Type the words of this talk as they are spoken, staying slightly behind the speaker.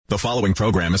The following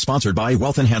program is sponsored by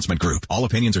Wealth Enhancement Group. All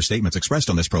opinions or statements expressed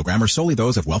on this program are solely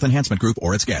those of Wealth Enhancement Group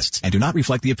or its guests and do not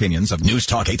reflect the opinions of News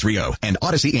Talk 830 and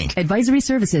Odyssey Inc. Advisory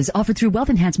services offered through Wealth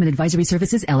Enhancement Advisory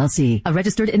Services, LLC, a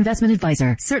registered investment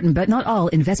advisor. Certain but not all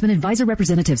investment advisor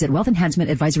representatives at Wealth Enhancement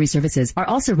Advisory Services are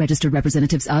also registered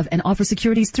representatives of and offer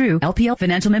securities through LPL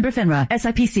Financial Member FINRA,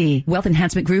 SIPC. Wealth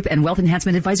Enhancement Group and Wealth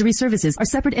Enhancement Advisory Services are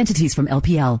separate entities from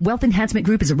LPL. Wealth Enhancement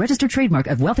Group is a registered trademark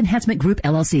of Wealth Enhancement Group,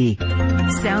 LLC.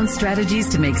 Sound strategies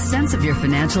to make sense of your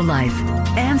financial life.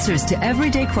 Answers to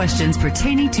everyday questions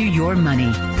pertaining to your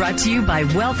money. Brought to you by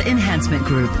Wealth Enhancement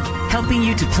Group. Helping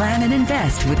you to plan and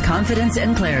invest with confidence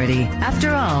and clarity.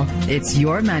 After all, it's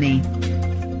your money.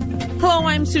 Hello,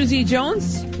 I'm Susie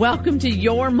Jones. Welcome to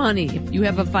Your Money. If you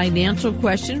have a financial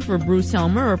question for Bruce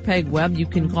Helmer or Peg Webb, you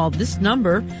can call this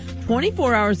number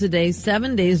 24 hours a day,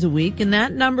 7 days a week, and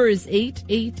that number is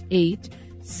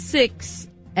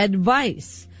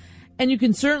 888-6-ADVICE. And you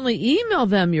can certainly email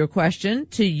them your question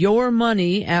to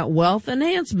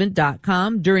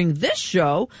yourmoney@wealthenhancement.com. During this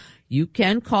show, you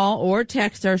can call or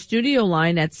text our studio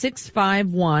line at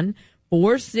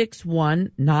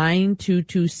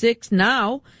 651-461-9226.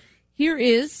 Now, here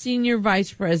is Senior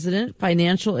Vice President,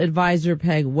 Financial Advisor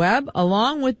Peg Webb,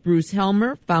 along with Bruce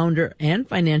Helmer, founder and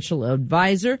financial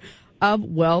advisor of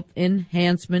Wealth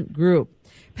Enhancement Group.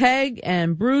 Peg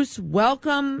and Bruce,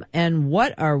 welcome. And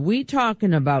what are we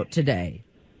talking about today?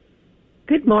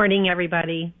 Good morning,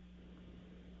 everybody.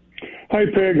 Hi,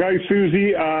 Peg. Hi,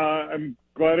 Susie. I'm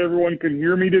glad everyone can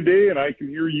hear me today, and I can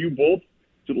hear you both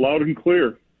loud and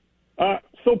clear.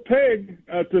 So, Peg,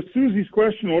 to Susie's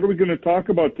question, what are we going to talk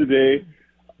about today?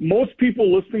 Most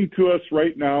people listening to us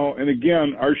right now, and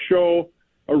again, our show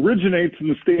originates in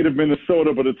the state of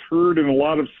Minnesota, but it's heard in a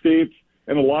lot of states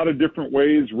in a lot of different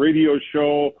ways, radio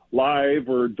show, live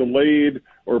or delayed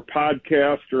or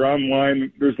podcast or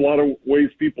online. There's a lot of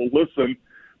ways people listen.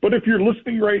 But if you're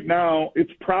listening right now,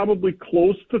 it's probably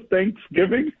close to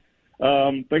Thanksgiving.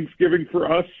 Thanksgiving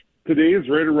for us today is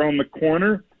right around the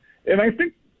corner. And I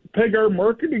think, Peg, our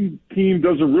marketing team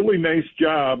does a really nice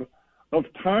job of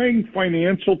tying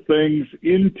financial things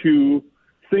into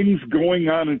things going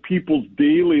on in people's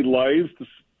daily lives to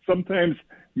sometimes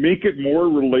make it more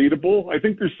relatable. I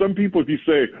think there's some people, if you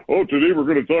say, oh, today we're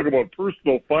going to talk about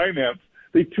personal finance,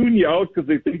 they tune you out because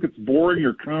they think it's boring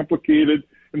or complicated.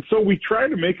 And so we try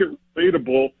to make it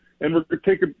relatable, and we're going to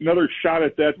take another shot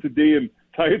at that today and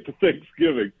tie it to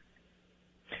Thanksgiving.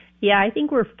 Yeah, I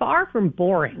think we're far from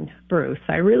boring, Bruce.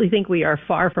 I really think we are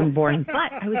far from boring. But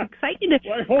I was excited.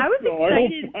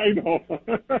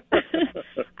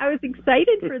 I was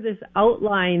excited for this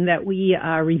outline that we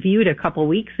reviewed a couple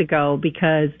weeks ago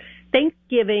because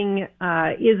Thanksgiving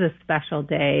is a special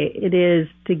day. It is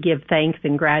to give thanks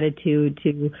and gratitude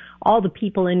to all the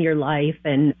people in your life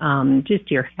and just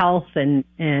your health,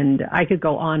 and I could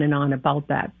go on and on about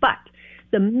that. But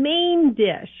the main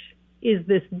dish is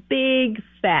this big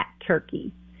fat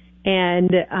turkey.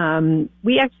 And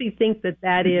we actually think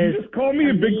that is... You just call me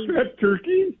a big fat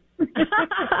turkey?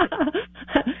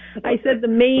 I said the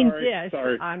main dish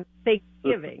on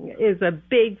Thanksgiving is a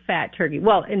big fat turkey.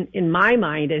 Well, in my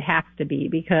mind, it has to be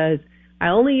because I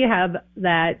only have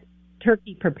that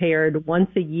turkey prepared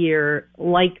once a year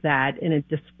like that in a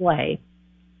display.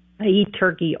 I eat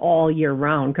turkey all year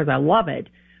round because I love it,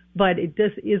 but it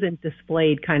just isn't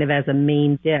displayed kind of as a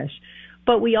main dish.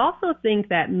 But we also think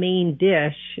that main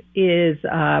dish is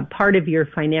part of your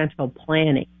financial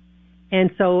planning. And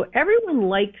so everyone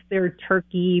likes their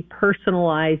turkey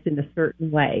personalized in a certain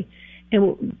way.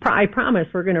 And I promise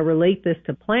we're going to relate this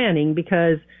to planning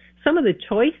because some of the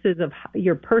choices of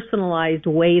your personalized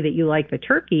way that you like the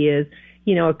turkey is,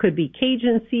 you know, it could be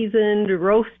Cajun seasoned,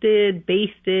 roasted,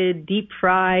 basted, deep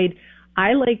fried.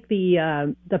 I like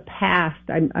the past.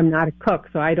 I'm not a cook,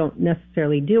 so I don't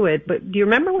necessarily do it. But do you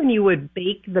remember when you would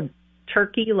bake the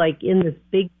turkey like in this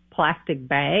big plastic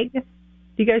bag? Do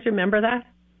you guys remember that?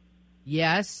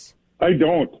 Yes. I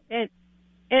don't.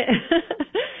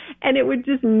 And it would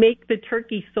just make the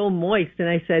turkey so moist. And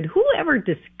I said, whoever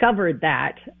discovered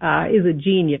that is a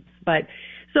genius. But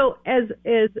so as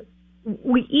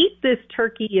we eat this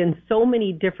turkey in so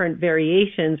many different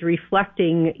variations,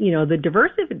 reflecting, you know, the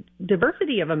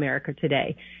diversity of America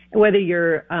today. Whether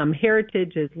your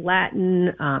heritage is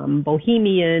Latin,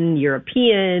 Bohemian,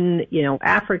 European, you know,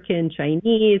 African,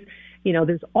 Chinese, you know,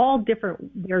 there's all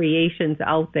different variations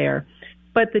out there.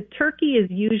 But the turkey is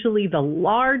usually the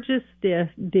largest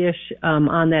dish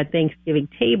on that Thanksgiving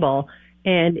table,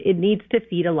 and it needs to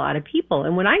feed a lot of people.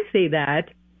 And when I say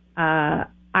that,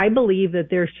 I believe that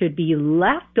there should be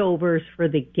leftovers for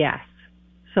the guests.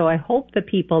 So I hope the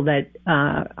people that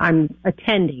I'm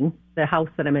attending the house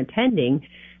that I'm attending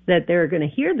that they're going to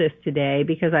hear this today,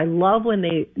 because I love when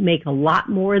they make a lot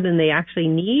more than they actually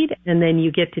need, and then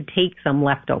you get to take some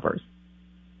leftovers.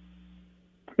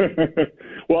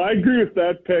 Well, I agree with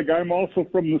that, Peg. I'm also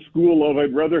from the school of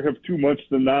I'd rather have too much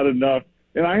than not enough.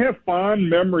 And I have fond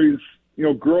memories,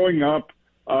 growing up,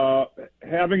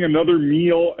 having another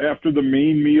meal after the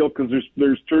main meal because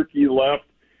there's turkey left.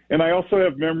 And I also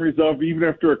have memories of, even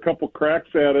after a couple cracks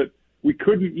at it, we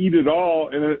couldn't eat it all.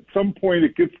 And at some point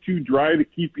it gets too dry to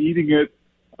keep eating it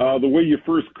the way you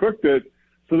first cooked it.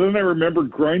 So then I remember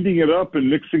grinding it up and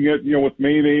mixing it, with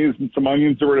mayonnaise and some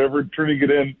onions or whatever, and turning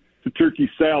it in to turkey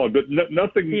salad. But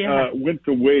nothing went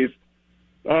to waste.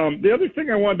 The other thing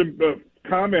I wanted to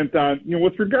comment on,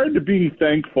 with regard to being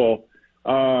thankful,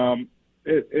 I'm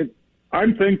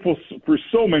thankful for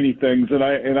so many things, and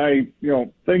I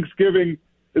Thanksgiving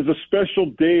is a special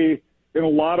day in a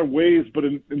lot of ways, but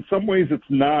in some ways it's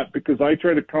not, because I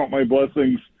try to count my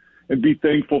blessings and be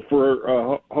thankful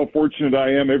for how fortunate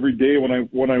I am every day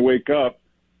when I wake up.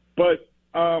 But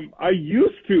I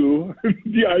used to,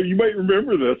 you might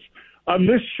remember this, on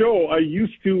this show, I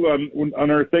used to, on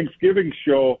our Thanksgiving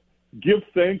show, give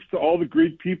thanks to all the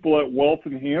great people at Wealth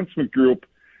Enhancement Group.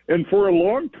 And for a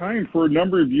long time, for a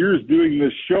number of years doing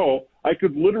this show, I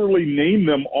could literally name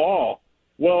them all.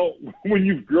 Well, when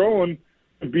you've grown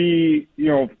to be,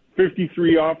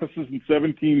 53 offices in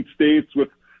 17 states with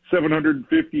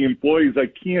 750 employees, I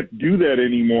can't do that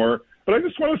anymore. But I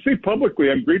just want to say publicly,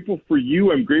 I'm grateful for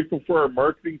you. I'm grateful for our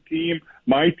marketing team,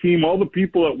 my team, all the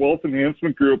people at Wealth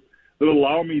Enhancement Group that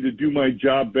allow me to do my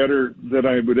job better than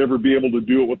I would ever be able to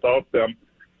do it without them.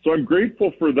 So I'm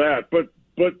grateful for that. But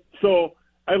so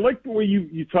I like the way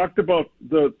you talked about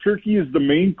the turkey is the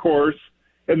main course,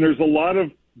 and there's a lot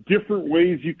of different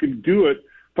ways you can do it.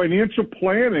 Financial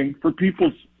planning for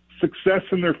people's success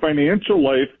in their financial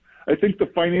life, I think the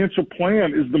financial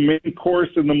plan is the main course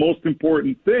and the most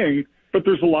important thing, but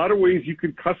there's a lot of ways you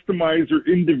can customize or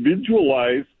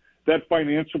individualize that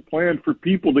financial plan for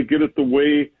people to get it the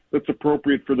way that's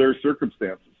appropriate for their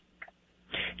circumstances.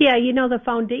 Yeah, the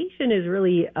foundation is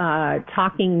really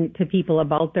talking to people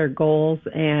about their goals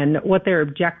and what their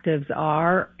objectives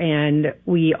are. And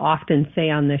we often say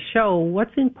on this show,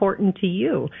 what's important to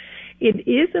you? It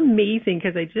is amazing,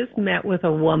 because I just met with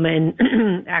a woman,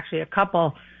 actually a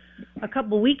couple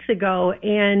weeks ago,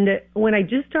 and when I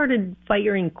just started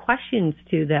firing questions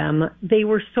to them, they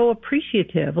were so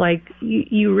appreciative. Like,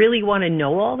 you really want to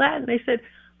know all that? And I said,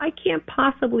 I can't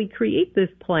possibly create this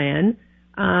plan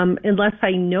unless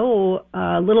I know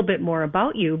a little bit more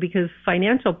about you, because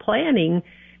financial planning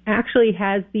actually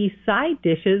has these side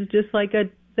dishes just like a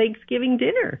Thanksgiving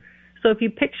dinner. So if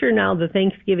you picture now the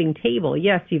Thanksgiving table,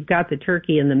 yes, you've got the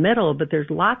turkey in the middle, but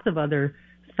there's lots of other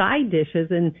side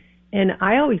dishes. And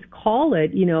I always call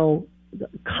it,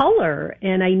 color,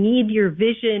 and I need your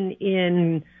vision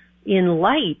in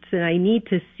lights, and I need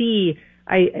to see,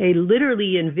 I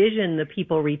literally envision the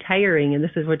people retiring, and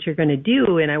this is what you're going to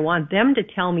do, and I want them to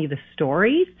tell me the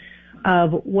stories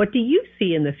of what do you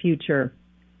see in the future,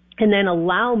 and then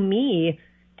allow me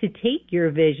to take your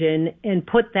vision and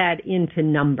put that into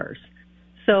numbers.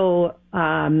 So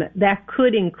that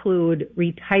could include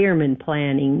retirement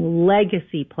planning,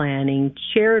 legacy planning,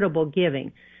 charitable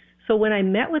giving. So when I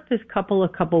met with this couple a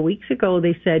couple weeks ago,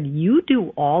 they said, you do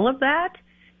all of that?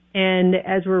 And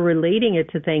as we're relating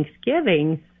it to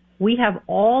Thanksgiving, we have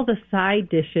all the side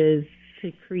dishes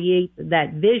to create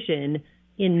that vision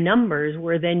in numbers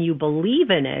where then you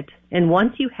believe in it. And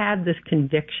once you have this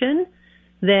conviction,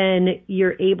 then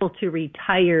you're able to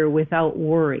retire without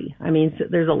worry. I mean, so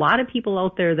there's a lot of people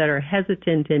out there that are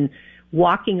hesitant in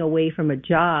walking away from a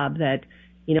job that,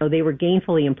 they were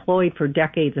gainfully employed for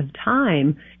decades of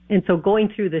time. And so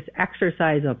going through this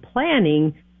exercise of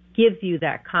planning gives you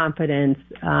that confidence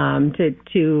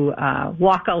to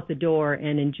walk out the door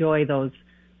and enjoy those.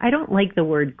 I don't like the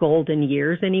word golden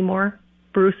years anymore,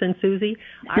 Bruce and Susie.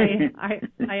 I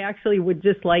actually would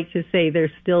just like to say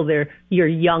they're still your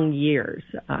young years.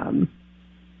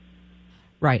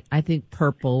 Right. I think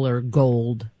purple or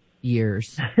gold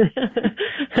years.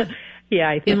 Yeah.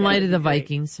 I think in light of the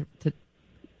Vikings.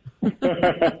 Hey,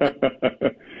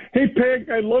 Peg,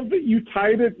 I love that you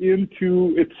tied it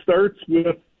into, it starts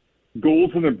with goals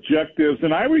and objectives.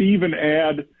 And I would even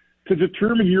add, to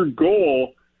determine your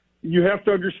goal, you have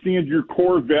to understand your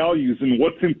core values and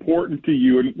what's important to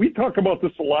you. And we talk about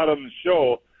this a lot on the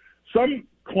show. Some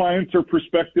clients or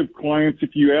prospective clients,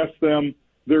 if you ask them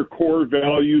their core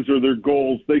values or their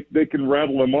goals, they can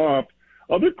rattle them off.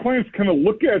 Other clients kind of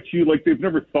look at you like they've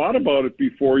never thought about it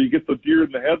before. You get the deer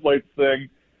in the headlights thing.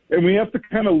 And we have to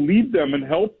kind of lead them and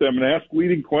help them and ask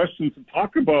leading questions and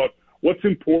talk about what's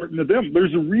important to them.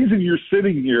 There's a reason you're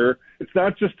sitting here. It's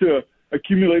not just to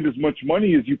accumulate as much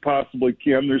money as you possibly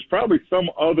can. There's probably some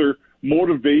other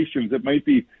motivations. It might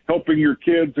be helping your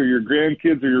kids or your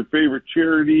grandkids or your favorite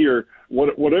charity or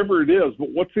whatever it is.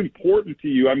 But what's important to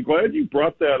you? I'm glad you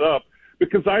brought that up,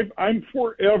 because I'm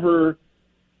forever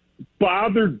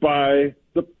bothered by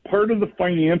the part of the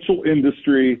financial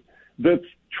industry that's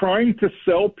trying to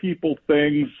sell people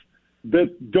things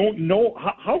that don't know.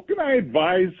 How can I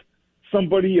advise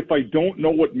somebody if I don't know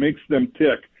what makes them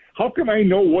tick? How can I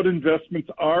know what investments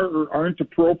are or aren't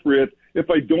appropriate if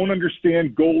I don't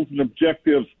understand goals and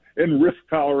objectives and risk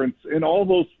tolerance and all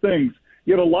those things?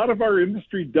 Yet a lot of our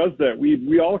industry does that.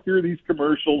 We all hear these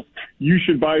commercials. You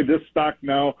should buy this stock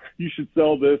now. You should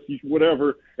sell this. You should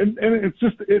whatever. And it's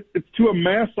just it's to a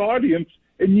mass audience,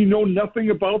 and you know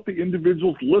nothing about the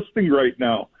individual's listing right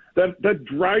now. That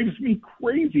drives me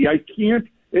crazy. I can't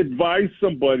advise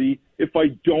somebody if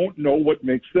I don't know what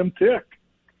makes them tick.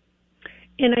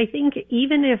 And I think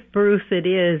even if, Bruce, it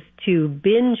is to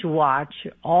binge watch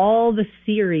all the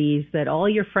series that all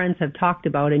your friends have talked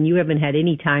about and you haven't had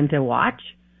any time to watch,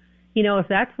 if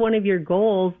that's one of your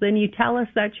goals, then you tell us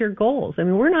that's your goals. I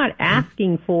mean, we're not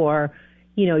asking for,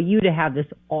 you to have this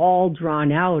all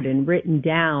drawn out and written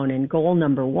down and goal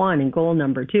number 1 and goal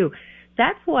number 2.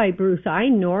 That's why, Bruce, I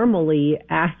normally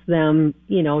ask them,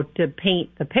 to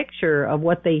paint the picture of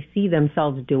what they see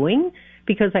themselves doing,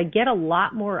 because I get a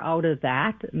lot more out of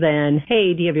that than,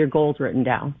 hey, do you have your goals written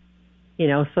down?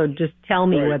 So just tell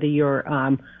me whether you're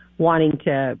wanting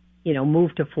to,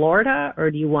 move to Florida, or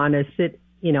do you want to sit,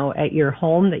 at your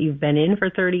home that you've been in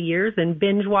for 30 years and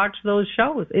binge watch those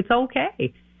shows? It's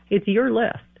okay. It's your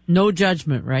list. No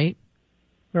judgment, right?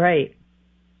 Right.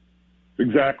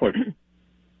 Exactly.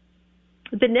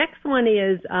 The next one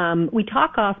is, we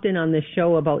talk often on this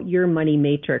show about your money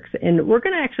matrix, and we're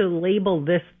going to actually label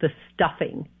this the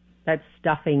stuffing. That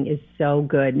stuffing is so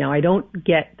good. Now, I don't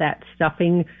get that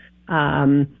stuffing,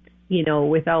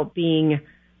 without being,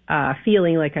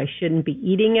 feeling like I shouldn't be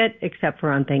eating it, except for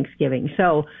on Thanksgiving.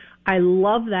 So I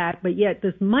love that, but yet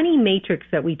this money matrix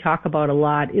that we talk about a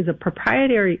lot is a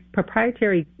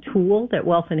proprietary tool that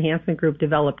Wealth Enhancement Group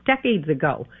developed decades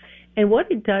ago. And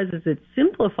what it does is it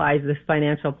simplifies this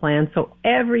financial plan so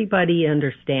everybody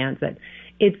understands it.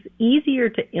 It's easier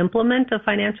to implement a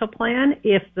financial plan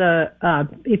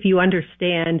if you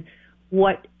understand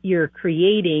what you're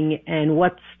creating and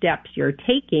what steps you're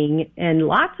taking. And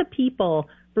lots of people,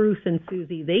 Bruce and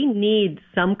Susie, they need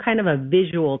some kind of a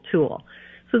visual tool.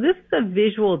 So this is a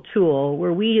visual tool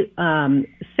where we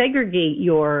segregate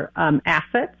your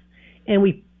assets, and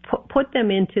we put them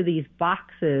into these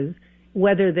boxes,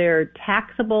 whether they're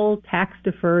taxable, tax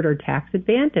deferred, or tax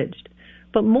advantaged.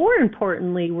 But more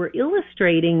importantly, we're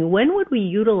illustrating when would we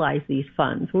utilize these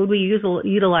funds? Would we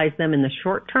utilize them in the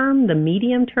short term, the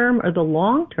medium term, or the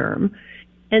long term?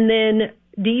 And then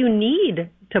do you need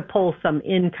to pull some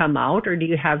income out, or do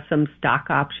you have some stock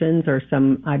options or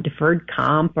some deferred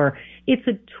comp? Or it's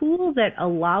a tool that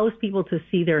allows people to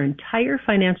see their entire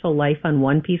financial life on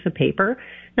one piece of paper.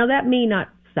 Now, that may not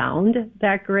sound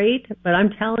that great, but I'm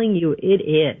telling you, it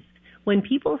is. When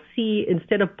people see,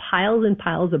 instead of piles and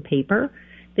piles of paper,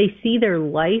 they see their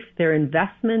life, their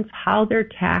investments, how they're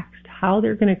taxed, how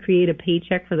they're going to create a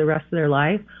paycheck for the rest of their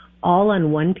life, all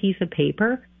on one piece of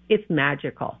paper. It's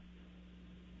magical.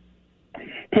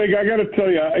 Peg, I got to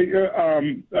tell you,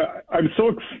 I'm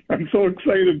so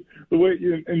excited the way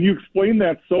you explained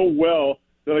that so well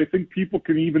that I think people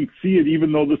can even see it,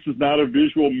 even though this is not a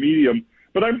visual medium.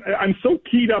 But I'm so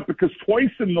keyed up because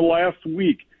twice in the last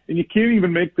week, and you can't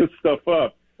even make this stuff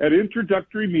up, at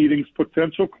introductory meetings,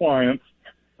 potential clients,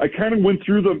 I kind of went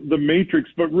through the matrix,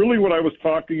 but really what I was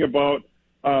talking about,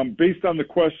 based on the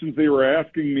questions they were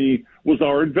asking me, was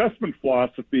our investment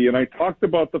philosophy. And I talked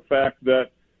about the fact that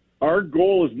our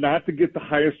goal is not to get the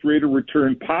highest rate of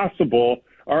return possible.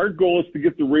 Our goal is to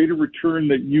get the rate of return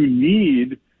that you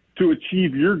need to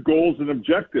achieve your goals and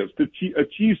objectives, to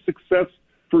achieve success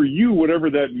for you,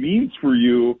 whatever that means for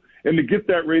you, and to get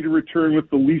that rate of return with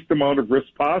the least amount of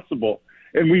risk possible.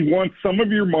 And we want some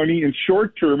of your money in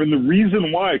short term. And the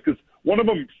reason why, because one of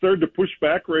them started to push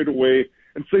back right away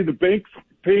and say the bank's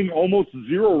paying almost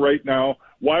zero right now.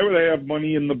 Why would I have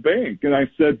money in the bank? And I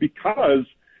said, because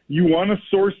you want a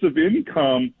source of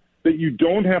income that you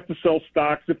don't have to sell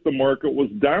stocks if the market was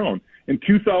down. In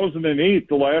 2008,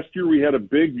 the last year we had a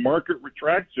big market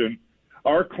retraction,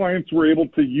 our clients were able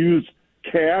to use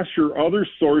cash or other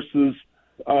sources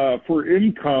for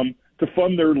income to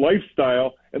fund their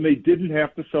lifestyle, and they didn't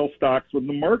have to sell stocks when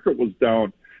the market was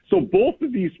down. So both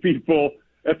of these people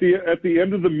at the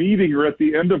end of the meeting or at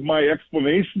the end of my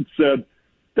explanation said,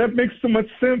 that makes so much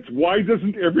sense. Why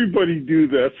doesn't everybody do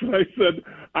this? And I said,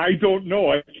 I don't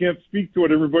know. I can't speak to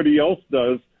what everybody else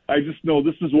does. I just know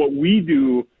this is what we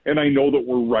do, and I know that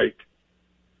we're right.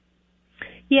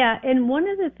 Yeah, and one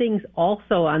of the things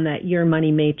also on that Your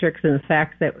Money Matrix and the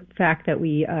fact that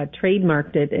we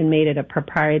trademarked it and made it a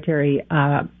proprietary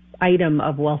item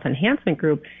of Wealth Enhancement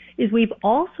Group is we've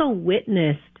also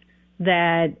witnessed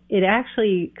that it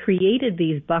actually created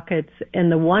these buckets, and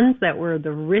the ones that were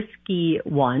the risky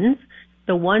ones,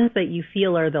 the ones that you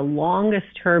feel are the longest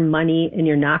term money and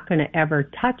you're not going to ever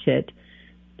touch it,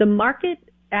 the market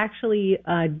actually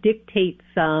dictates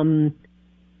some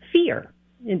fear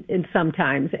in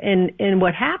sometimes. And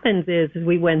what happens is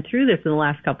we went through this in the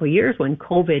last couple of years when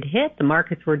COVID hit, the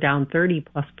markets were down 30+%.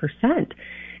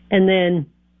 And then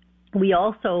we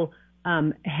also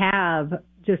have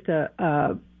just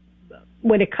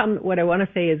what I want to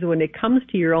say is when it comes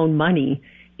to your own money,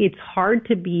 it's hard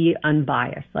to be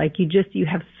unbiased. Like you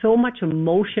have so much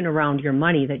emotion around your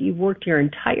money that you've worked your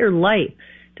entire life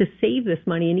to save this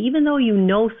money. And even though you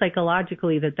know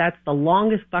psychologically that that's the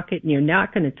longest bucket and you're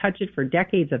not going to touch it for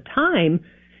decades of time,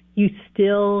 you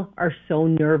still are so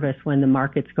nervous when the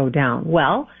markets go down.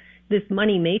 Well, this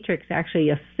money matrix actually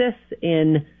assists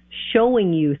in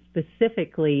showing you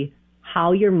specifically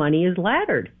how your money is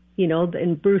laddered. You know,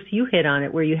 and Bruce, you hit on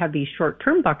it where you have these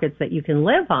short-term buckets that you can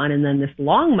live on, and then this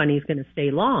long money is going to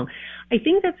stay long. I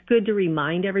think that's good to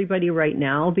remind everybody right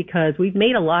now because we've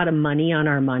made a lot of money on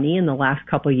our money in the last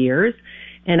couple of years,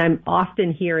 and I'm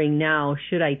often hearing now,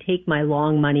 should I take my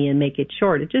long money and make it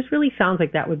short? It just really sounds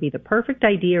like that would be the perfect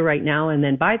idea right now. And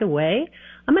then, by the way,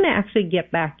 I'm going to actually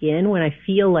get back in when I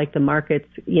feel like the market's,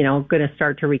 going to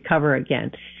start to recover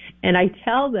again. And I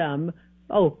tell them,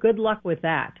 oh, good luck with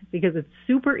that, because it's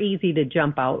super easy to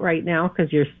jump out right now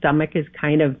because your stomach is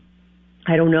kind of,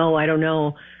 I don't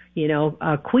know,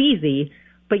 queasy,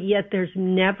 but yet there's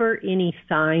never any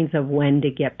signs of when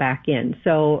to get back in.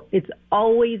 So it's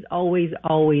always, always,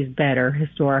 always better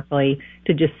historically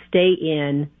to just stay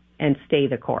in and stay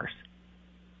the course.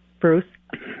 Bruce?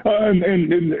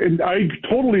 And I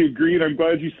totally agree, and I'm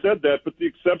glad you said that, but the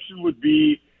exception would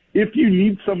be if you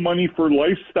need some money for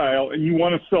lifestyle and you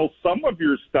want to sell some of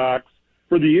your stocks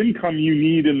for the income you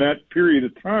need in that period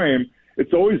of time,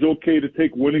 it's always okay to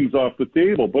take winnings off the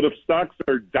table. But if stocks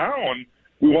are down,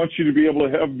 we want you to be able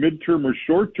to have midterm or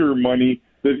short-term money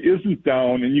that isn't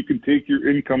down, and you can take your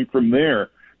income from there.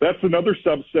 That's another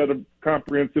subset of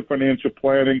comprehensive financial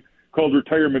planning called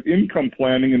retirement income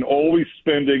planning, and always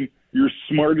spending your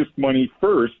smartest money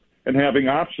first and having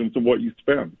options of what you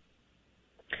spend.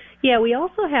 Yeah, we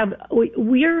also have,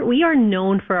 we are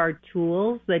known for our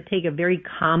tools that take a very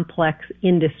complex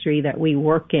industry that we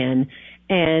work in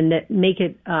and make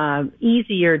it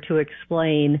easier to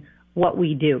explain what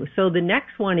we do. So the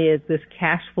next one is this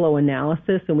cash flow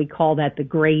analysis, and we call that the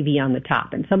gravy on the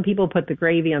top. And some people put the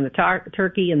gravy on the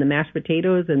turkey and the mashed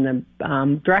potatoes and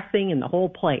the dressing and the whole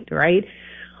plate, right?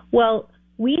 Well,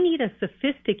 we need a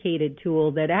sophisticated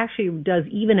tool that actually does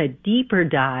even a deeper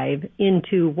dive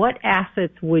into what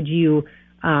assets would you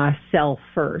sell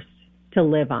first to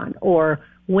live on, or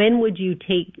when would you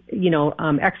take,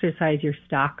 exercise your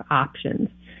stock options?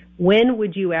 When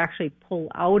would you actually pull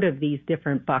out of these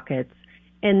different buckets?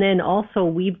 And then also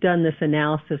we've done this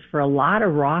analysis for a lot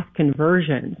of Roth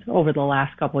conversions over the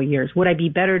last couple of years. Would I be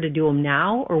better to do them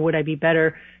now, or would I be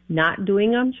better not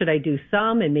doing them? Should I do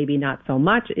some and maybe not so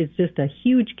much? It's just a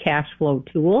huge cash flow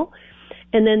tool.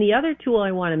 And then the other tool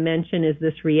I want to mention is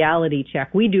this reality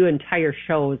check. We do entire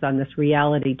shows on this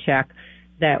reality check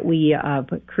that we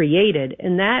created.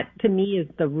 And that to me is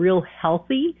the real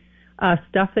healthy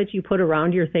stuff that you put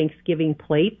around your Thanksgiving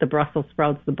plate, the Brussels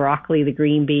sprouts, the broccoli, the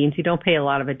green beans. You don't pay a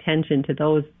lot of attention to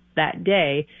those that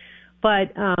day.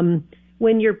 But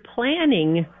when you're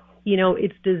planning,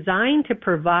 it's designed to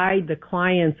provide the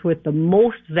clients with the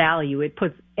most value. It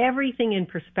puts everything in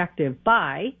perspective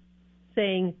by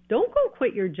saying, don't go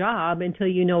quit your job until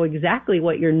you know exactly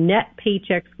what your net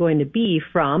paycheck's going to be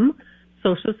from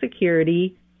Social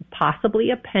Security,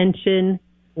 possibly a pension,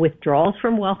 withdrawals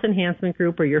from Wealth Enhancement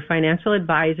Group or your financial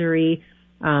advisory,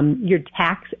 your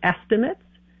tax estimates,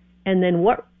 and then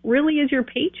what really is your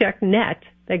paycheck net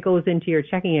that goes into your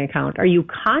checking account. Are you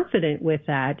confident with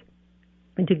that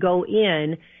to go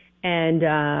in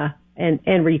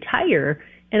and retire?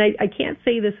 And I can't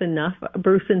say this enough,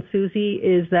 Bruce and Susie,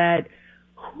 is that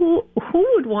who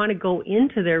would want to go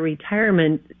into their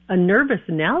retirement a nervous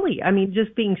Nelly? I mean,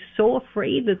 just being so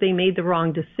afraid that they made the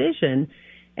wrong decision.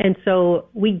 And so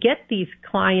we get these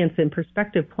clients and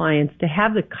prospective clients to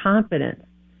have the confidence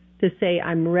to say,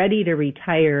 I'm ready to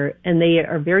retire, and they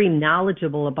are very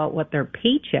knowledgeable about what their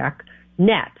paycheck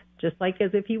net, just like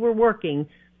as if you were working,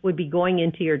 would be going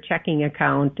into your checking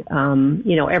account,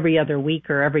 every other week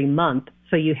or every month,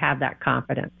 so you have that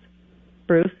confidence.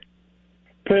 Bruce?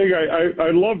 Peg,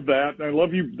 I love that. I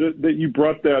love that you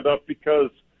brought that up, because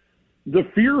the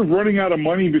fear of running out of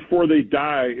money before they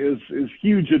die is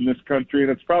huge in this country,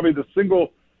 and it's probably the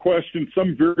single question,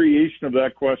 some variation of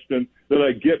that question, that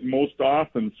I get most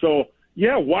often. So,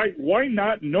 yeah, why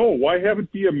not know? Why have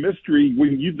it be a mystery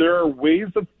when there are ways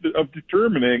of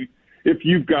determining if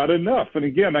you've got enough? And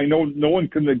again, I know no one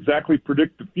can exactly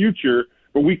predict the future,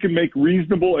 but we can make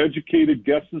reasonable, educated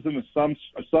guesses and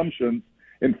assumptions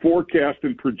and forecast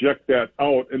and project that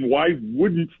out. And why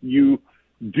wouldn't you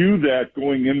do that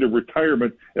going into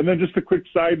retirement? And then just a quick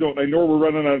side note, I know we're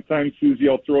running out of time, Susie,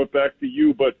 I'll throw it back to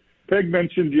you, but Peg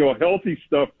mentioned, healthy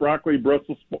stuff, broccoli,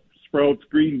 Brussels sprouts,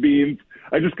 green beans.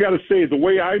 I just got to say, the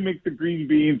way I make the green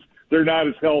beans, they're not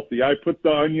as healthy. I put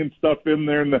the onion stuff in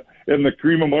there and the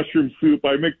cream of mushroom soup.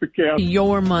 I make the casserole.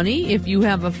 Your money. If you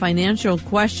have a financial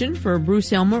question for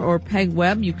Bruce Helmer or Peg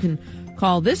Webb, you can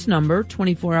call this number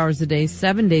 24 hours a day,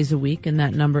 7 days a week, and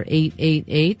that number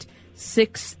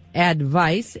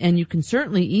 888-6-ADVICE. And you can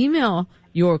certainly email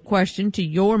your question to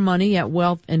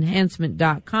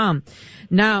yourmoney@wealthenhancement.com.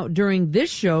 Now, during this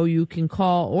show, you can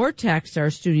call or text our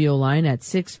studio line at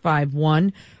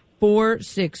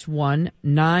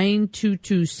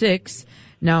 651-461-9226.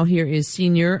 Now, here is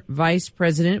Senior Vice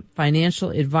President, Financial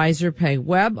Advisor Peg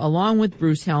Webb, along with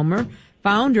Bruce Helmer,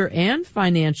 founder and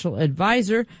financial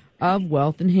advisor of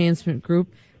Wealth Enhancement Group.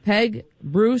 Peg,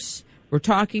 Bruce, we're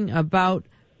talking about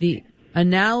the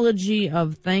analogy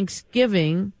of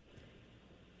Thanksgiving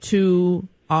to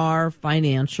our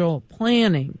financial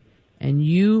planning. And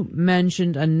you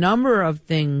mentioned a number of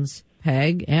things,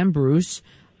 Peg and Bruce,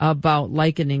 about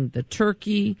likening the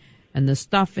turkey and the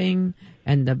stuffing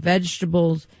and the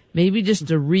vegetables. Maybe just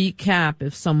a recap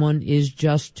if someone is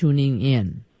just tuning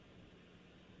in.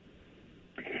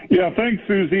 Yeah, thanks,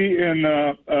 Susie. And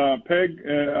Peg,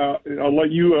 I'll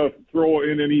let you throw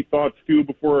in any thoughts, too,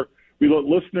 before we let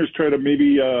listeners try to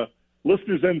maybe,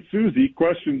 listeners and Susie,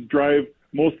 questions drive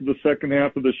most of the second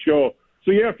half of the show.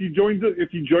 So, yeah, if you joined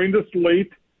us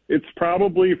late, it's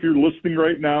probably, if you're listening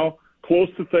right now, close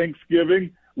to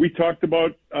Thanksgiving. We talked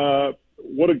about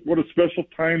what a special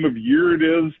time of year it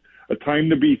is, a time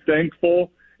to be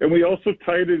thankful, and we also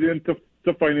tied it into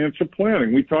financial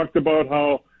planning. We talked about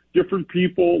how different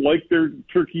people like their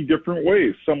turkey different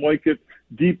ways. Some like it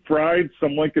deep fried,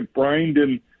 some like it brined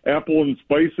in apple and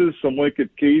spices, some like it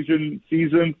Cajun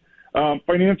seasoned.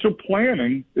 Financial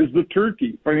planning is the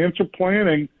turkey. Financial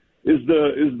planning is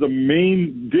the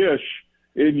main dish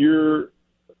in your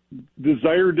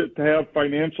desire to have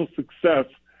financial success,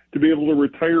 to be able to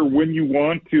retire when you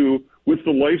want to with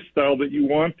the lifestyle that you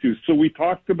want to. So we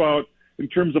talked about, in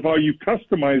terms of how you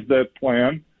customize that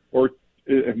plan, or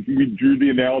we drew the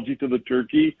analogy to the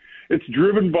turkey, it's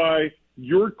driven by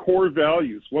your core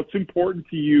values, what's important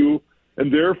to you,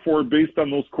 and therefore, based on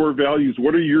those core values,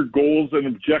 what are your goals and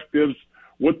objectives?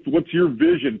 What's your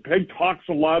vision? Peg talks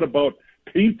a lot about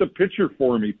paint the picture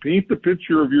for me, paint the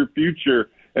picture of your future,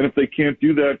 and if they can't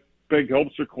do that, Peg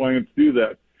helps her clients do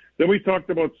that. Then we talked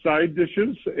about side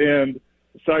dishes, and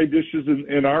side dishes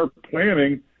in our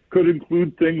planning could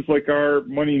include things like our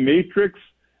money matrix.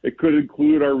 It could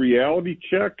include our reality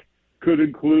check, could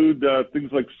include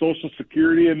things like Social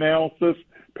Security analysis,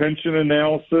 pension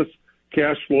analysis,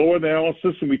 cash flow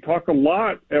analysis. And we talk a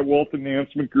lot at Wealth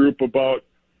Enhancement Group about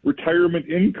retirement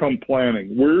income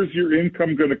planning. Where's your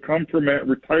income going to come from at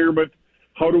retirement?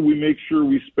 How do we make sure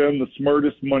we spend the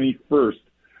smartest money first?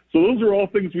 So those are all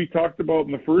things we talked about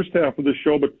in the first half of the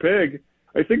show. But Peg,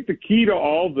 I think the key to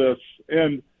all this,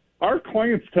 and our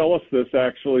clients tell us this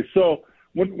actually. So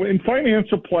when in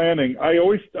financial planning, I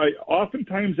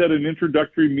oftentimes at an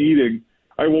introductory meeting,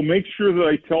 I will make sure that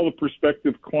I tell the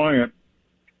prospective client,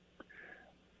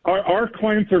 our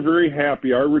clients are very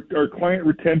happy. Our client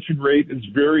retention rate is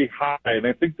very high, and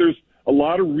I think there's a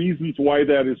lot of reasons why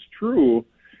that is true.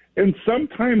 And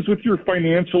sometimes with your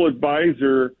financial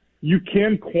advisor, you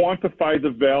can quantify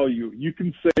the value. You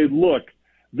can say, look,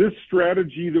 this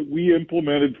strategy that we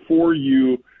implemented for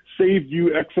you saved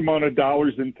you X amount of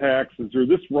dollars in taxes, or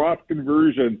this Roth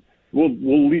conversion will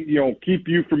keep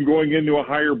you from going into a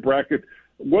higher bracket,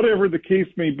 whatever the case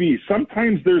may be.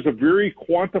 Sometimes there's a very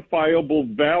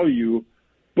quantifiable value,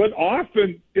 but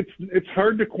often it's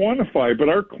hard to quantify. But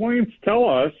our clients tell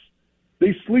us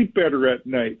they sleep better at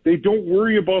night. They don't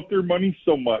worry about their money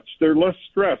so much. They're less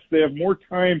stressed. They have more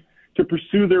time to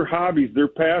pursue their hobbies, their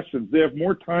passions. They have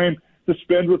more time to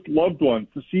spend with loved ones,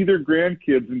 to see their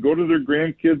grandkids and go to their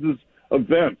grandkids'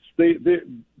 events.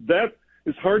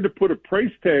 is hard to put a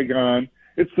price tag on.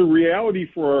 It's the reality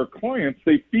for our clients.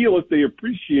 They feel it, they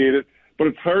appreciate it, but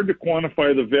it's hard to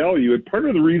quantify the value. And part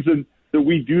of the reason that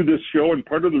we do this show, and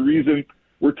part of the reason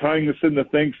we're tying this into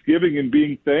Thanksgiving and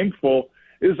being thankful,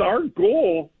 is our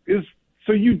goal is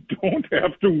so you don't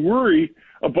have to worry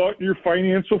about your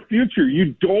financial future.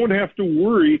 You don't have to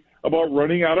worry about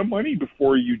running out of money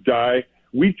before you die.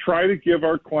 We try to give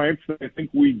our clients, and I think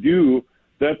we do,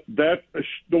 those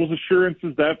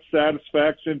assurances, that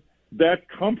satisfaction, that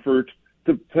comfort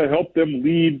to help them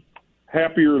lead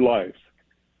happier lives.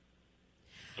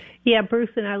 Yeah, Bruce,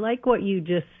 and I like what you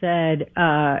just said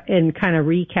and kind of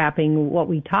recapping what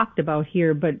we talked about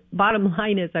here. But bottom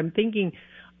line is I'm thinking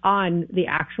on the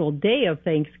actual day of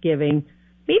Thanksgiving,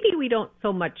 maybe we don't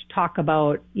so much talk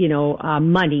about,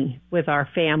 money with our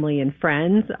family and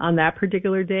friends on that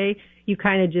particular day. You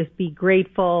kind of just be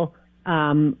grateful.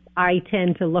 I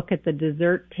tend to look at the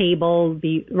dessert table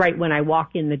right when I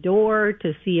walk in the door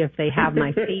to see if they have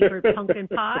my favorite pumpkin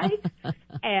pie.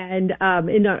 And I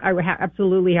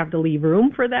absolutely have to leave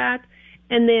room for that.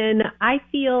 And then I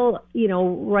feel,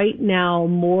 right now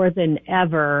more than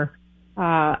ever,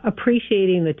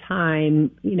 appreciating the time.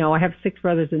 I have 6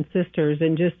 brothers and sisters,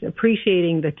 and just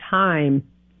appreciating the time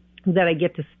that I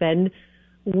get to spend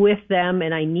with them,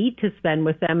 and I need to spend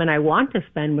with them, and I want to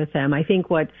spend with them. I think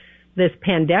what this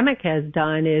pandemic has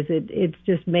done is it's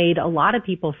just made a lot of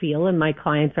people feel, and my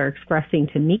clients are expressing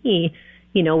to me,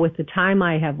 with the time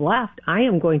I have left, I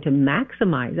am going to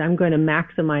maximize. I'm going to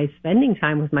maximize spending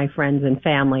time with my friends and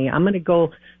family. I'm going to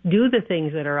go do the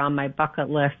things that are on my bucket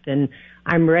list, and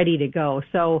I'm ready to go.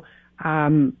 So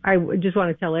I just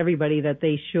want to tell everybody that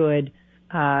they should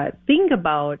think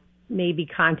about maybe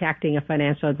contacting a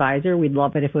financial advisor. We'd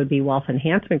love it if it would be Wealth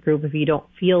Enhancement Group. If you don't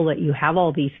feel that you have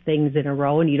all these things in a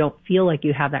row and you don't feel like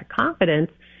you have that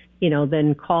confidence,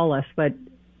 then call us. But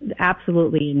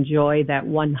absolutely enjoy that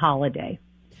one holiday.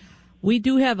 We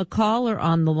do have a caller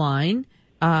on the line.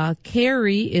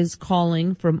 Carrie is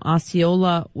calling from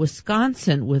Osceola,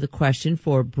 Wisconsin, with a question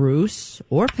for Bruce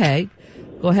or Peg.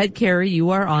 Go ahead, Carrie. You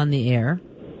are on the air.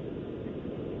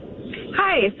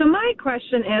 Hi. So my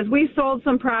question is, we sold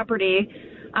some property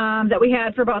that we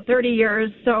had for about 30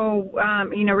 years, so,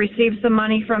 received some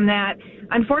money from that.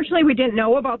 Unfortunately, we didn't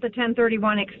know about the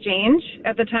 1031 exchange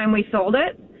at the time we sold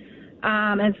it,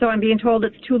 and so I'm being told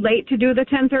it's too late to do the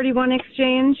 1031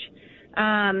 exchange.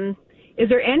 Is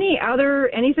there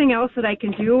anything else that I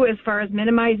can do as far as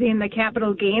minimizing the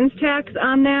capital gains tax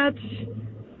on that?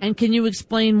 And can you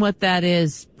explain what that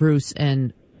is, Bruce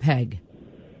and Peg?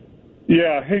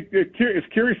 Yeah. Hey, is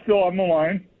Carrie still on the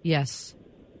line? Yes.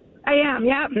 I am,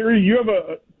 yeah. Carrie,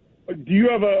 do you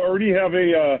already have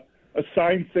a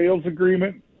signed sales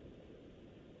agreement?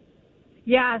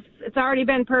 Yes, it's already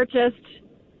been purchased.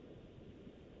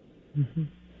 Mm-hmm.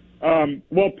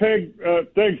 Well, Peg,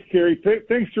 thanks, Carrie.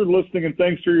 Thanks for listening, and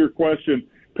thanks for your question.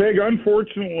 Peg,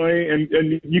 unfortunately,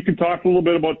 and you can talk a little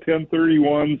bit about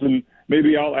 1031s, and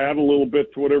maybe I'll add a little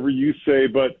bit to whatever you say,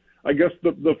 but I guess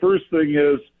the first thing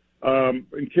is,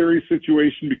 in Carrie's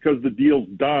situation, because the deal's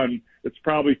done, it's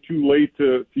probably too late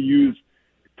to use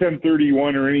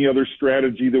 1031 or any other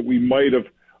strategy that we might have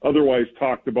otherwise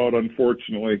talked about,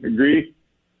 unfortunately. Agree?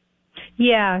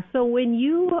 Yeah, so when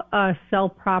you sell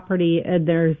property and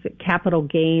there's capital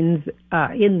gains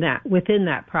within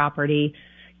that property,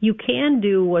 you can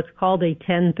do what's called a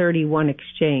 1031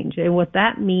 exchange. And what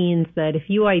that means that if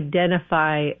you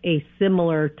identify a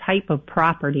similar type of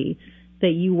property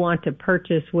that you want to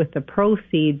purchase with the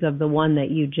proceeds of the one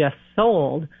that you just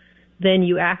sold, then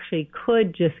you actually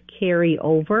could just carry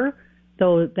over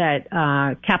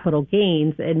that capital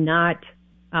gains and not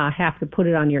have to put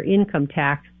it on your income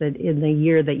tax that in the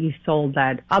year that you sold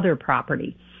that other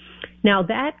property. Now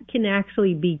that can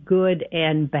actually be good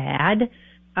and bad.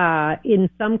 In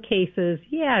some cases,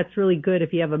 it's really good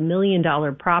if you have $1 million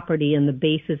property and the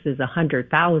basis is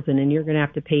 $100,000 and you're going to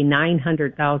have to pay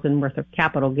 $900,000 worth of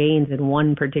capital gains in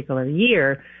one particular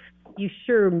year. You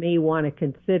sure may want to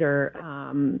consider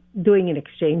doing an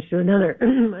exchange to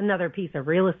another piece of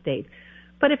real estate.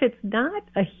 But if it's not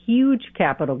a huge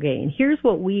capital gain, here's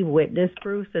what we've witnessed,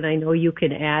 Bruce, and I know you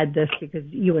can add this because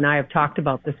you and I have talked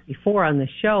about this before on the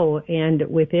show and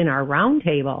within our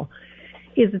roundtable,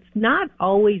 is it's not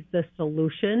always the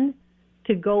solution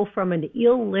to go from an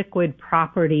illiquid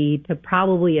property to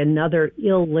probably another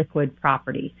illiquid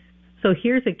property. So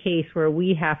here's a case where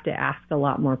we have to ask a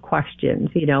lot more questions.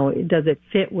 Does it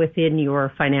fit within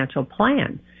your financial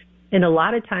plan? And a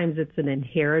lot of times it's an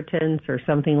inheritance or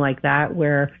something like that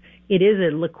where it is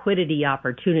a liquidity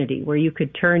opportunity where you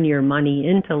could turn your money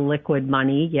into liquid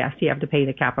money. Yes, you have to pay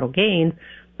the capital gains,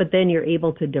 but then you're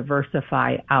able to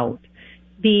diversify out.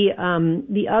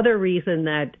 The other reason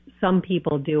that some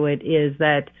people do it is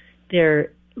that a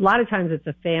lot of times it's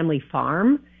a family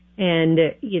farm, and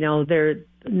they're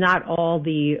not all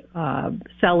the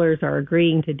sellers are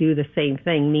agreeing to do the same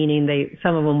thing, meaning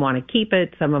some of them want to keep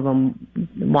it, some of them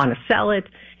want to sell it.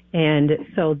 And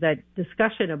so that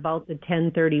discussion about the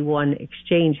 1031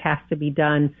 exchange has to be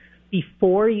done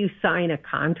before you sign a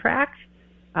contract.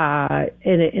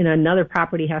 And another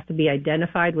property has to be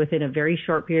identified within a very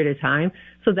short period of time.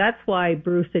 So that's why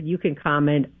Bruce said you can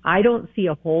comment. I don't see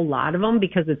a whole lot of them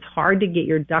because it's hard to get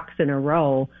your ducks in a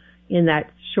row in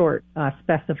that short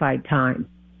specified time.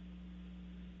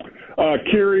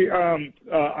 Carrie,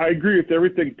 I agree with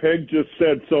everything Peg just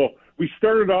said. So we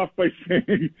started off by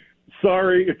saying,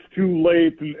 sorry, it's too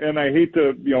late, and I hate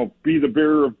to, be the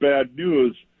bearer of bad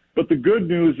news. But the good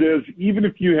news is, even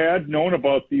if you had known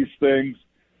about these things,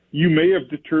 you may have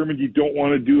determined you don't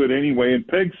want to do it anyway. And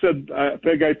Peg said,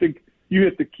 Peg, I think you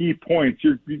hit the key points.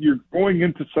 You're going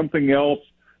into something else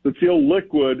that's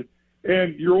illiquid,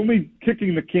 and you're only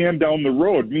kicking the can down the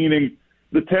road, meaning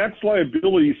the tax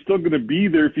liability is still going to be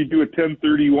there if you do a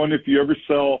 1031 if you ever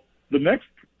sell the next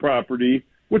property,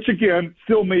 which again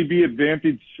still may be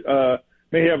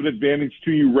may have an advantage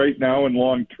to you right now and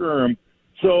long term.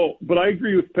 So, but I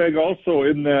agree with Peg also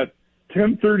in that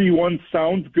 1031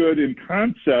 sounds good in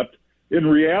concept. In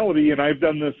reality, and I've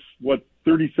done this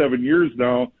 37 years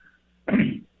now.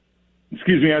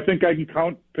 Excuse me. I think I can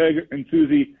count, Peg and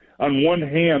Susie, on one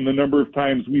hand the number of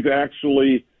times we've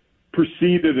actually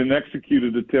proceeded and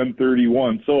executed a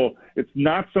 1031. So it's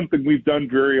not something we've done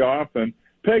very often.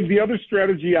 Peg, the other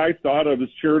strategy I thought of is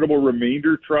charitable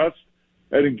remainder trust.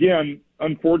 And again,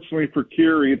 unfortunately for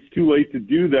Carrie, it's too late to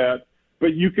do that.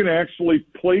 But you can actually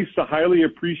place a highly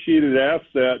appreciated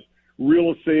asset,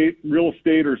 real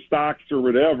estate or stocks or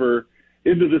whatever,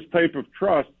 into this type of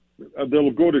trust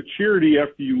that'll go to charity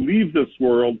after you leave this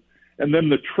world. And then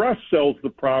the trust sells the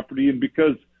property. And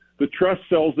because the trust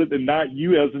sells it and not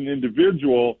you as an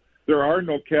individual, there are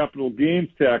no capital gains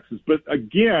taxes. But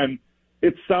again,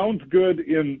 it sounds good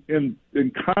in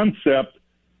concept,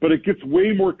 but it gets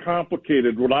way more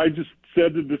complicated. What I just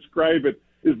said to describe it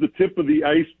is the tip of the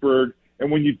iceberg.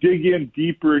 And when you dig in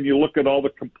deeper and you look at all the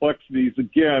complexities,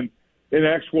 again, in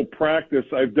actual practice,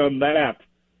 I've done that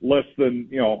less than,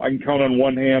 I can count on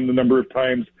one hand the number of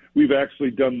times we've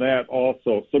actually done that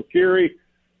also. So, Carrie,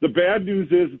 the bad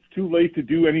news is it's too late to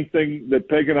do anything that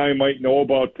Peg and I might know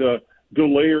about to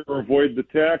delay or avoid the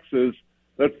taxes.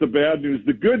 That's the bad news.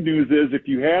 The good news is if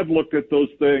you had looked at those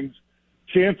things,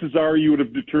 chances are you would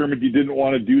have determined you didn't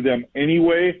want to do them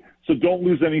anyway. So don't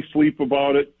lose any sleep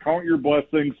about it. Count your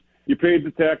blessings. You paid the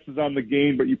taxes on the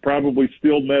gain, but you probably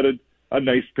still netted a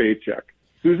nice paycheck.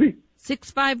 Susie?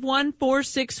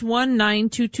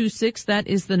 651-461-9226. That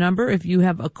is the number. If you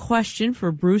have a question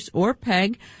for Bruce or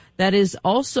Peg, that is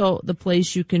also the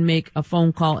place you can make a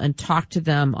phone call and talk to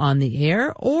them on the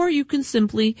air, or you can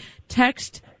simply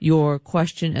text your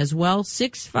question as well,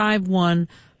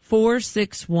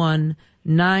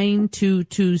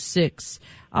 651-461-9226.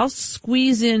 I'll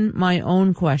squeeze in my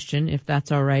own question, if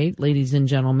that's all right, ladies and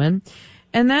gentlemen.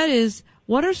 And that is,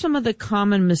 what are some of the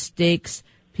common mistakes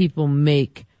people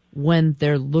make when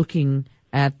they're looking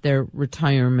at their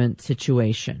retirement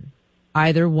situation?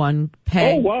 Either one,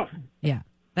 Peg. Oh, wow. Yeah,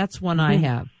 that's one I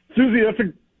have. Susie,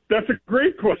 that's a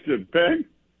great question, Peg.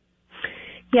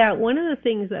 Yeah, one of the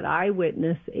things that I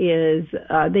witness is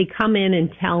they come in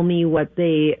and tell me what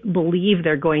they believe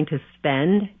they're going to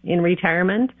spend in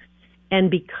retirement. And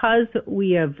because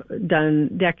we've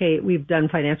done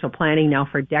financial planning now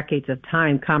for decades of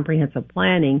time, comprehensive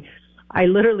planning, I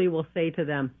literally will say to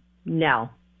them, no,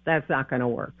 that's not going to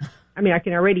work. I mean, I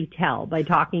can already tell by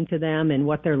talking to them and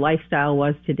what their lifestyle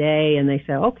was today. And they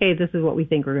say, okay, this is what we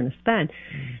think we're going to spend.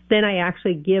 Then I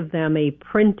actually give them a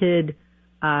printed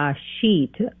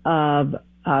sheet of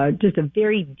just a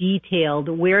very detailed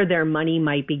where their money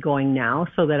might be going now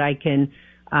so that I can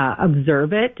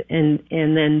observe it, and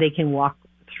then they can walk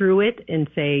through it and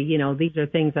say, these are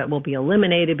things that will be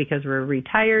eliminated because we're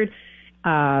retired.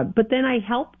 But then I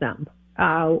help them.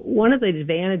 One of the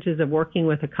advantages of working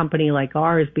with a company like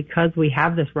ours, because we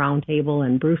have this round table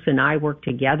and Bruce and I work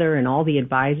together and all the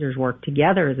advisors work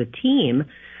together as a team,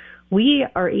 we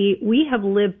have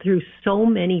lived through so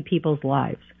many people's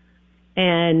lives.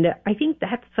 And I think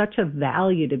that's such a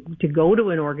value to go to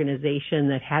an organization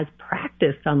that has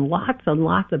practiced on lots and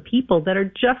lots of people that are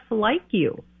just like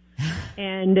you.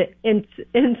 And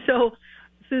so,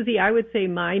 Susie, I would say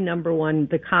my number one,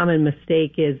 the common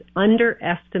mistake is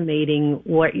underestimating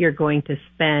what you're going to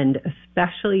spend,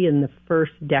 especially in the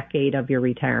first decade of your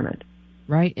retirement.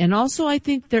 Right. And also, I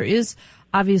think there is,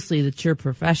 obviously, that's your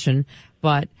profession,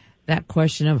 but that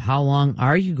question of how long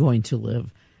are you going to live?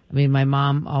 I mean, my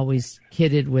mom always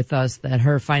kidded with us that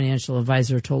her financial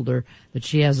advisor told her that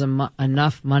she has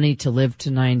enough money to live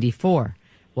to 94.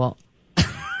 Well,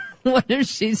 what if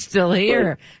she's still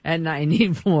here at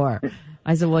 94?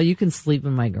 I said, well, you can sleep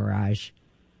in my garage.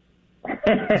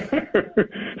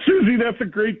 Susie, that's a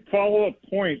great follow-up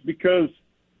point, because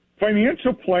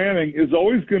financial planning is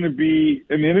always going to be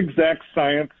an inexact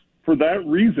science for that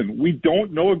reason. We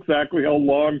don't know exactly how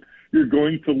long you're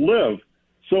going to live.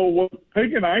 So what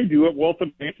Peg and I do at Wealth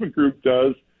Enhancement Group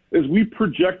does is we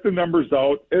project the numbers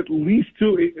out at least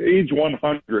to age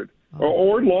 100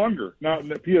 or longer. Now,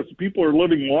 if people are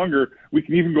living longer, we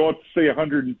can even go out to, say,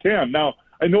 110. Now,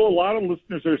 I know a lot of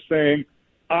listeners are saying,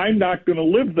 I'm not going to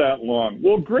live that long.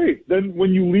 Well, great. Then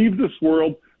when you leave this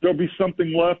world, there'll be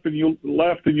something left, and you'll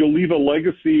leave a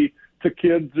legacy to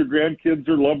kids or grandkids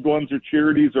or loved ones or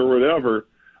charities or whatever.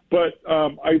 But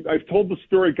I've told the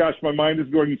story. Gosh, my mind is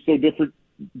going so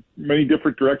many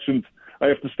different directions. I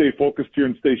have to stay focused here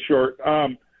and stay short.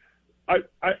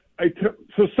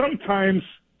 So sometimes,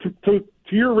 to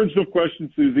your original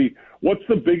question, Susie, what's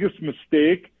the biggest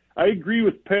mistake? I agree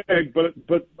with Peg,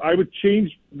 but I would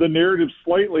change the narrative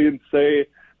slightly and say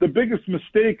the biggest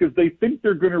mistake is they think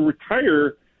they're going to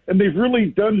retire, and they've really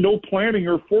done no planning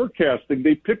or forecasting.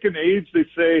 They pick an age. They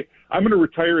say, I'm going to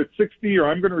retire at 60, or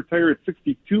I'm going to retire at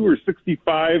 62 or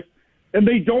 65. And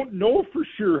they don't know for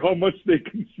sure how much they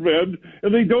can spend,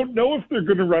 and they don't know if they're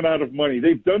going to run out of money.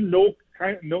 They've done no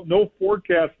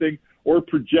forecasting or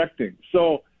projecting.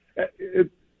 So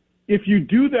if you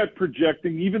do that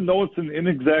projecting, even though it's an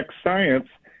inexact science,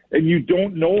 and you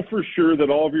don't know for sure that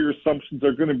all of your assumptions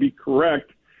are going to be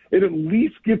correct, it at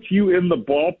least gets you in the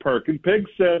ballpark. And Peg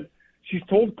said she's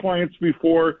told clients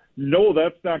before, no,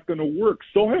 that's not going to work.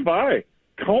 So have I.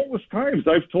 Countless times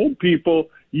I've told people,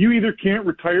 you either can't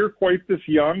retire quite this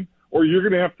young, or you're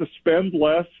going to have to spend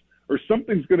less, or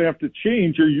something's going to have to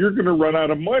change, or you're going to run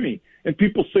out of money. And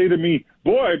people say to me,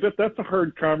 boy, I bet that's a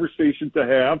hard conversation to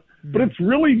have. But it's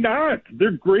really not.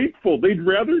 They're grateful. They'd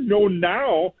rather know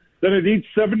now than at age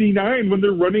 79 when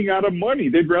they're running out of money.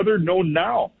 They'd rather know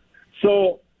now.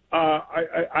 So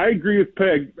I agree with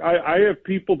Peg. I have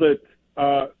people that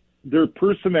their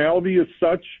personality is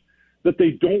such that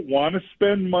they don't want to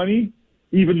spend money,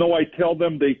 even though I tell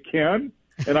them they can.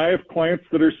 And I have clients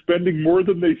that are spending more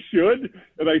than they should,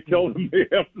 and I tell them they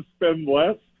have to spend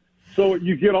less. So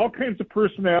you get all kinds of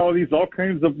personalities, all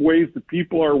kinds of ways that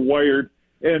people are wired.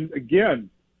 And again,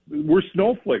 we're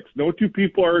snowflakes. No two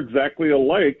people are exactly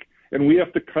alike, and we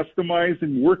have to customize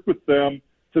and work with them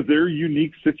to their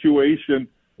unique situation,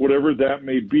 whatever that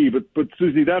may be. But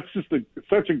Susie, that's just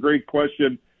such a great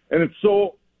question, and it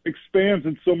so expands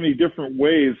in so many different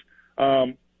ways.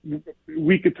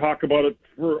 We could talk about it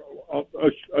for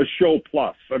a show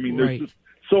plus. I mean, there's just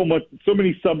so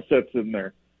many subsets in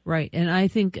there. Right. And I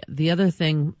think the other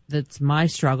thing that's my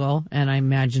struggle, and I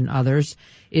imagine others,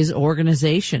 is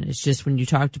organization. It's just when you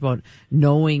talked about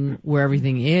knowing where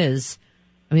everything is,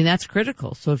 I mean, that's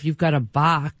critical. So if you've got a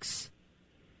box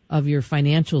of your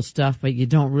financial stuff, but you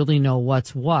don't really know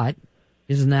what's what,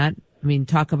 isn't that, I mean,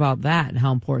 talk about that and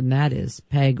how important that is,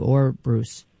 Peg or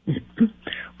Bruce.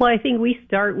 Well, I think we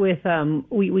start with,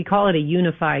 we call it a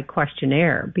unified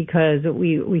questionnaire, because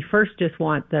we first just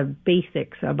want the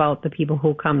basics about the people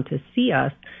who come to see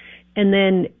us. And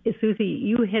then, Susie,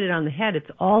 you hit it on the head. It's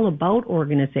all about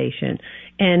organization.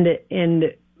 And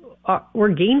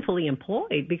we're gainfully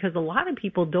employed, because a lot of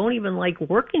people don't even like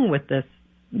working with this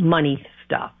money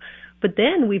stuff. But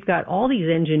then we've got all these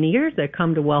engineers that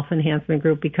come to Wealth Enhancement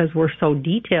Group because we're so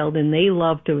detailed, and they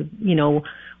love to,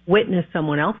 witness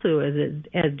someone else who is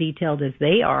as detailed as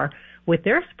they are with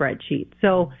their spreadsheet.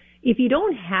 So if you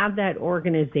don't have that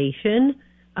organization,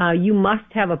 you must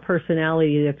have a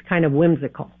personality that's kind of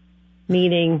whimsical,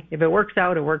 meaning if it works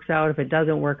out, it works out. If it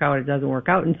doesn't work out, it doesn't work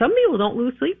out. And some people don't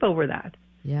lose sleep over that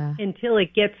until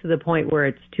it gets to the point where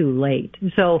it's too late.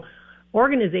 So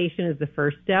organization is the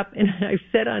first step. And I've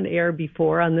said on air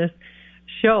before on this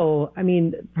show, I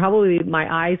mean, probably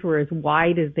my eyes were as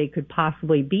wide as they could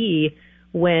possibly be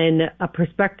when a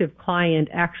prospective client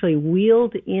actually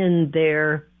wheeled in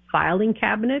their filing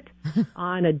cabinet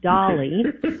on a dolly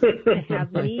to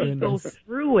have me go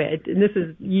through it. And this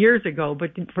is years ago,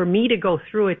 but for me to go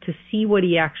through it to see what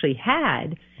he actually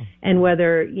had and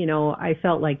whether, I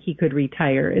felt like he could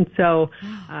retire. And so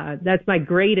that's my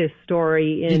greatest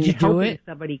story in helping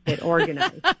somebody get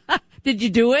organized. Did you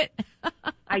do it?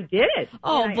 I did.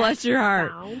 Oh, bless your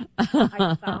heart.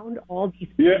 I found all these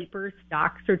paper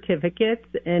stock certificates,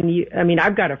 and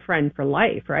I've got a friend for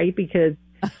life, right? Because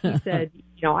he said,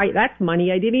 that's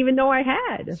money I didn't even know I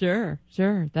had. Sure.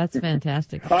 That's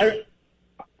fantastic.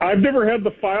 I've never had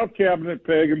the file cabinet,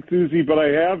 Peg and Susie, but I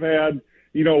have had,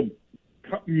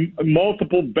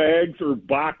 multiple bags or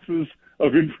boxes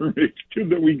of information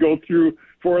that we go through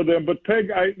for them. But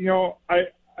Peg, and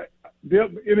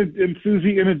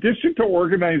Susie, in addition to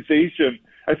organization,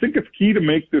 I think it's key to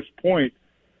make this point.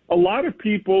 A lot of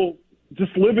people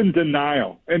just live in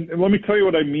denial. And let me tell you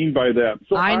what I mean by that.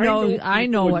 So I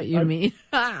know what you mean.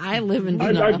 I live in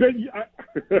denial.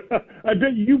 I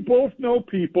bet you both know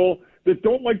people that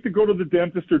don't like to go to the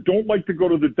dentist or don't like to go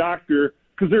to the doctor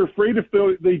because they're afraid if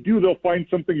they do, they'll find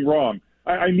something wrong.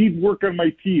 I need work on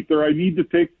my teeth, or I need to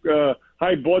take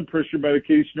high blood pressure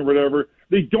medication or whatever.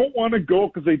 They don't want to go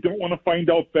because they don't want to find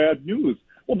out bad news.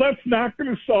 Well, that's not going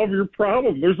to solve your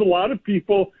problem. There's a lot of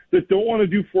people that don't want to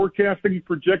do forecasting and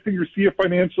projecting or see a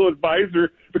financial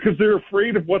advisor because they're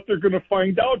afraid of what they're going to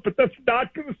find out, but that's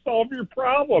not going to solve your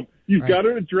problem. You've got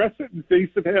to address it and face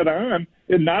it head on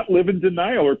and not live in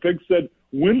denial. Or Peg said,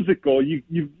 whimsical.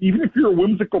 Even if you're a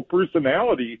whimsical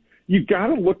personality, you got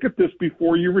to look at this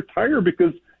before you retire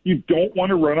because you don't want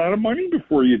to run out of money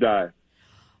before you die.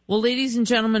 Well, ladies and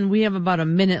gentlemen, we have about a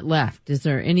minute left. Is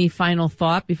there any final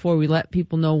thought before we let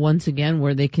people know once again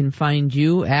where they can find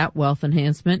you at Wealth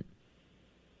Enhancement?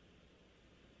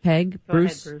 Peg,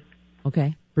 Bruce? Go ahead, Bruce.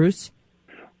 Okay, Bruce?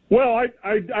 Well,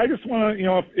 I just want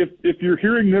to, if you're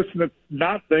hearing this and it's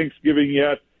not Thanksgiving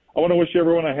yet, I want to wish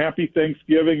everyone a happy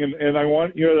Thanksgiving. And I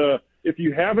want you to, if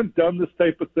you haven't done this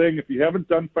type of thing, if you haven't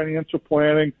done financial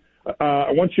planning,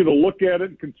 I want you to look at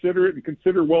it and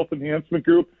consider Wealth Enhancement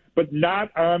Group, but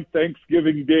not on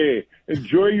Thanksgiving Day.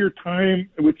 Enjoy your time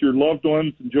with your loved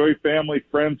ones. Enjoy family,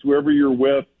 friends, whoever you're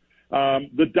with.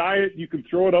 The diet, you can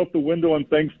throw it out the window on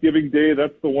Thanksgiving Day.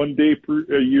 That's the one day per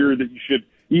year that you should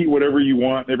eat whatever you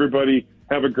want. Everybody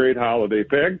have a great holiday.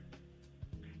 Peg?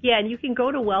 Yeah, and you can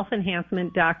go to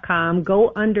wealthenhancement.com,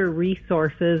 go under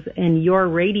resources, and your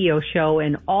radio show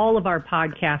and all of our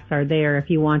podcasts are there if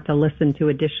you want to listen to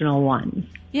additional ones.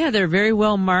 Yeah, they're very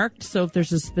well marked. So if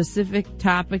there's a specific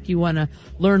topic you want to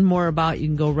learn more about, you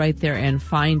can go right there and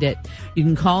find it. You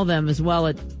can call them as well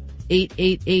at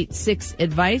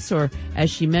 8886-ADVICE, or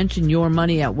as she mentioned, your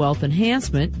money at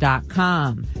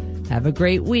wealthenhancement.com. Have a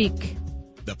great week.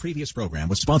 The previous program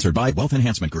was sponsored by Wealth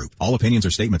Enhancement Group. All opinions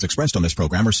or statements expressed on this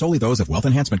program are solely those of Wealth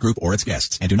Enhancement Group or its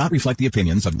guests and do not reflect the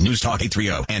opinions of News Talk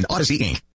 830 and Odyssey, Inc.